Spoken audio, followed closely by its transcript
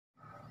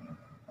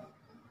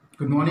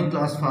Good morning,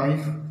 class 5.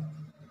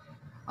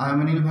 I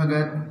am Anil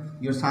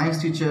Bhagat, your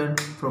science teacher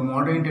from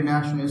Modern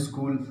International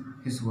School,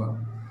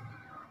 Hiswa.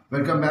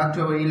 Welcome back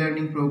to our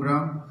e-learning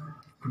program.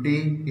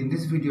 Today, in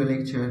this video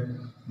lecture,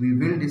 we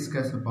will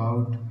discuss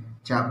about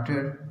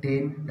chapter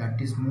 10,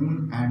 that is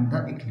Moon and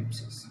the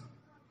Eclipses.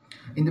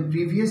 In the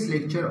previous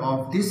lecture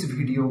of this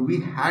video, we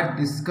had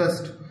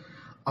discussed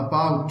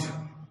about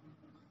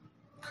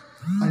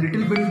a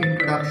little bit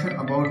introduction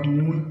about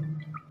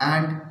Moon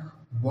and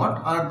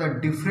what are the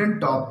different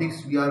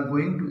topics we are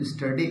going to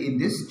study in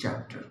this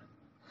chapter.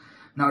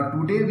 Now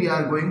today we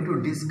are going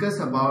to discuss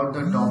about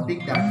the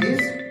topic that is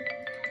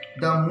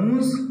the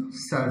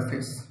Moon's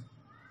surface.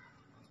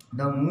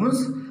 The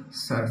Moon's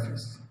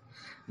surface,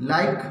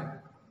 like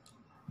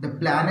the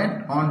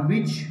planet on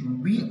which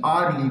we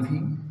are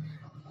living,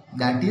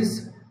 that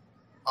is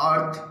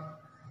Earth,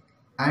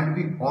 and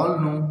we all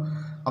know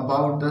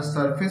about the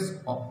surface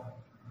of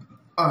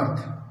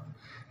Earth,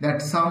 that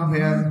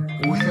somewhere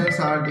oceans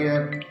are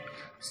there,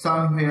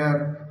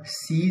 somewhere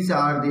seas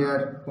are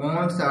there,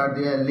 ponds are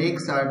there,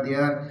 lakes are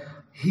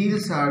there,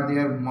 hills are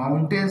there,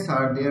 mountains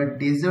are there,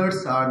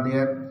 deserts are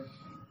there.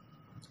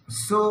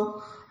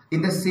 So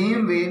in the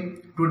same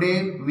way,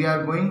 today we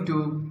are going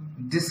to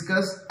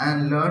discuss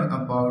and learn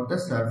about the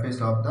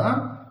surface of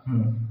the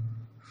Moon.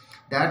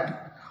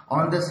 That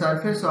on the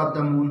surface of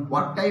the Moon,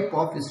 what type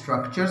of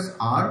structures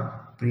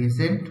are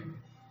present.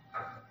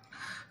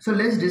 So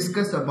let's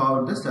discuss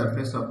about the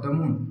surface of the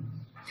Moon.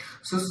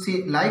 So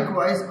see,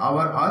 likewise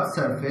our Earth's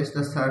surface,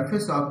 the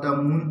surface of the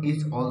Moon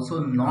is also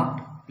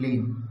not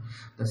plane.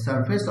 The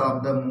surface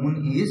of the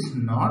Moon is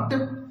not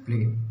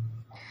plane.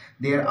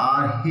 There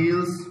are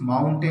hills,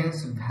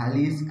 mountains,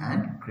 valleys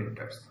and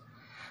craters.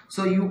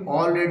 So you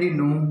already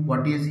know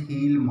what is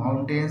hill,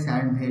 mountains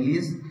and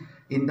valleys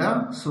in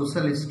the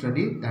social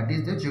study, that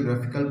is the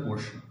geographical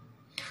portion.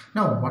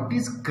 Now what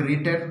is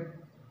crater?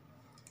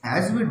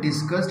 As we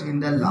discussed in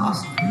the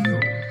last video,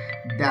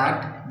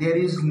 that there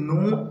is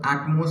no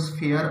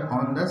atmosphere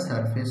on the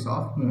surface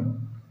of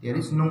Moon. There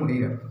is no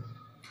air.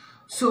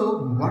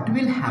 So what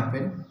will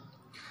happen?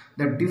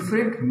 The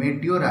different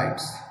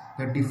meteorites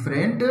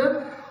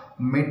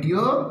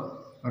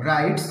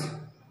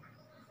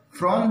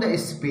from the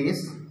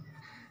space,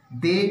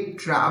 they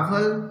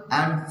travel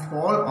and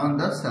fall on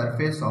the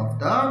surface of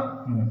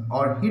the Moon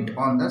or hit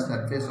on the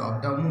surface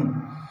of the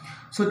Moon.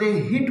 So they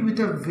hit with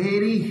a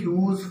very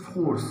huge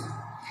force,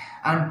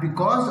 and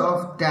because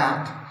of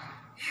that,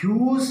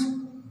 huge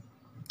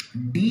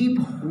deep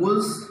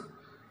holes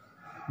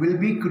will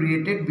be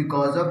created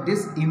because of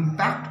this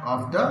impact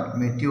of the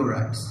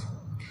meteorites.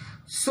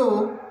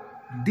 So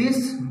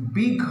these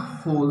big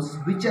holes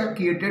which are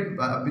created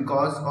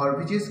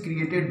which is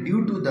created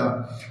due to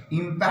the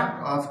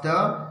impact of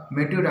the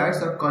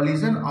meteorites or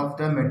collision of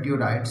the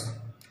meteorites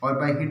or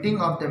by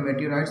hitting of the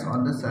meteorites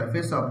on the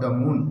surface of the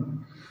Moon.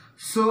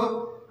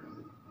 So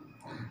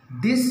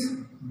these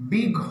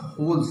big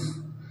holes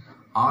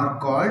are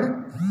called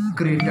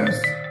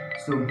craters.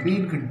 So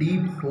big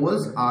deep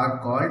holes are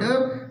called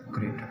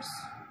craters.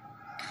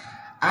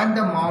 And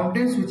the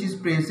mountains which is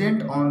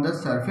present on the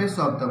surface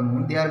of the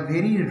Moon, they are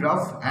very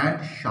rough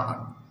and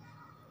sharp.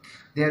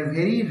 They are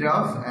very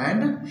rough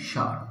and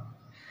sharp.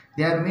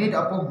 They are made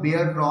up of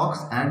bare rocks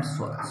and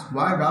soils.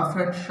 Why rough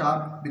and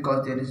sharp?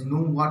 Because there is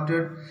no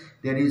water,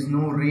 there is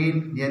no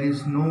rain, there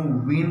is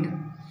no wind.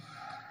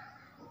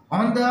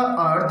 On the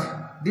Earth,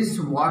 this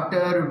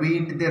water,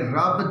 wind, they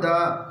rub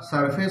the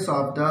surface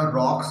of the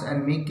rocks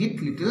and make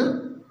it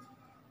little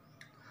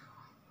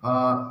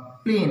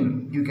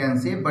plain, you can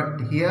say, but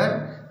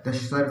here the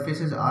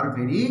surfaces are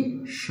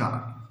very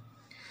sharp.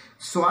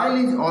 Soil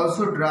is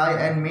also dry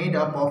and made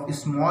up of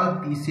small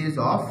pieces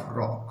of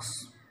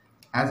rocks.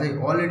 As I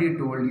already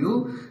told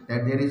you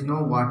that there is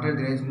no water,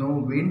 there is no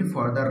wind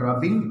for the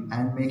rubbing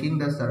and making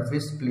the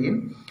surface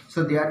plain.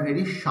 So they are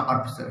very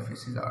sharp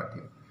surfaces are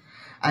there.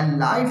 And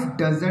life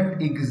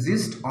doesn't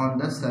exist on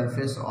the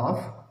surface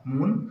of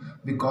Moon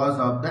because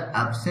of the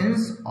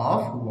absence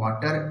of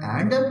water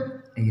and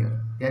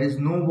air. There is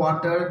no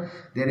water,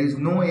 there is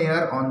no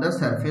air on the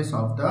surface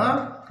of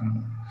the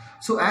Moon.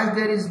 So as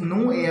there is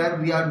no air,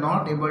 we are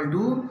not able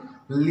to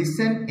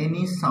listen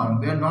any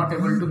sound. We are not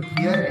able to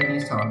hear any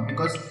sound,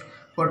 because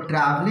for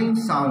traveling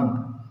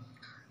sound,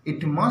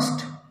 it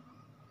must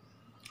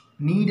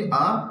need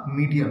a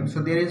medium.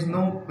 So there is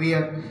no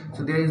air,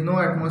 so there is no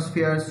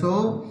atmosphere.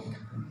 So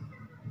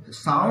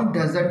sound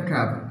doesn't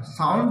travel.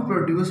 Sound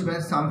produced when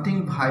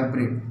something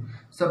vibrates.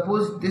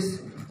 Suppose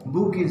this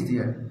book is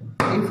there.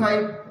 If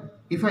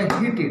I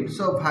hit it,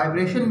 so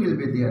vibration will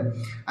be there,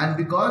 and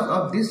because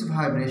of this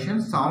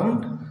vibration,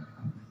 sound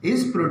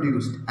is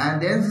produced, and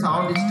then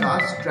sound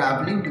starts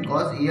traveling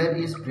because air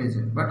is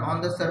present. But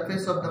on the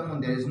surface of the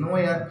Moon, there is no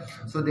air,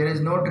 so there is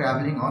no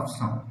traveling of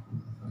sound.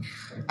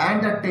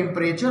 And the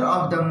temperature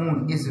of the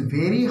Moon is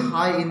very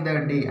high in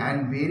the day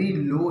and very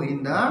low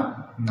in the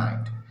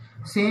night.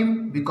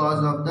 Same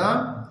because of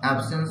the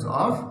absence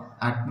of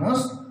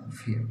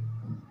atmosphere.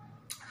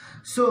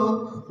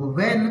 So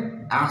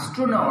when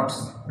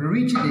astronauts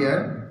reach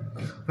there,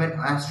 when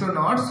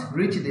astronauts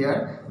reach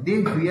there, they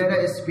wear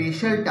a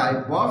special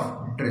type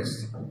of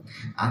dress.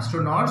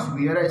 Astronauts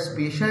wear a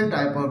special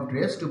type of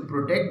dress to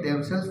protect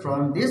themselves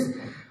from this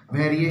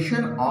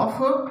variation of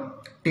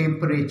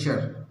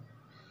temperature.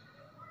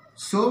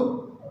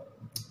 So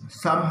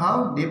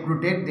somehow they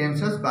protect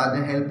themselves by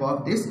the help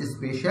of this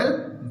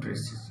special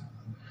dresses.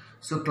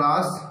 So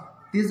class,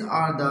 these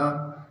are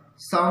the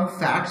some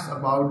facts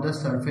about the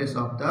surface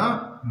of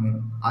the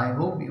moon. I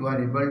hope you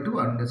are able to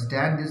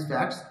understand these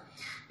facts.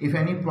 If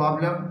any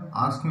problem,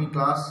 ask me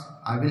class.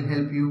 I will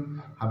help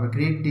you. Have a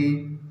great day.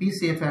 Be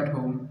safe at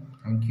home.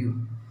 Thank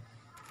you.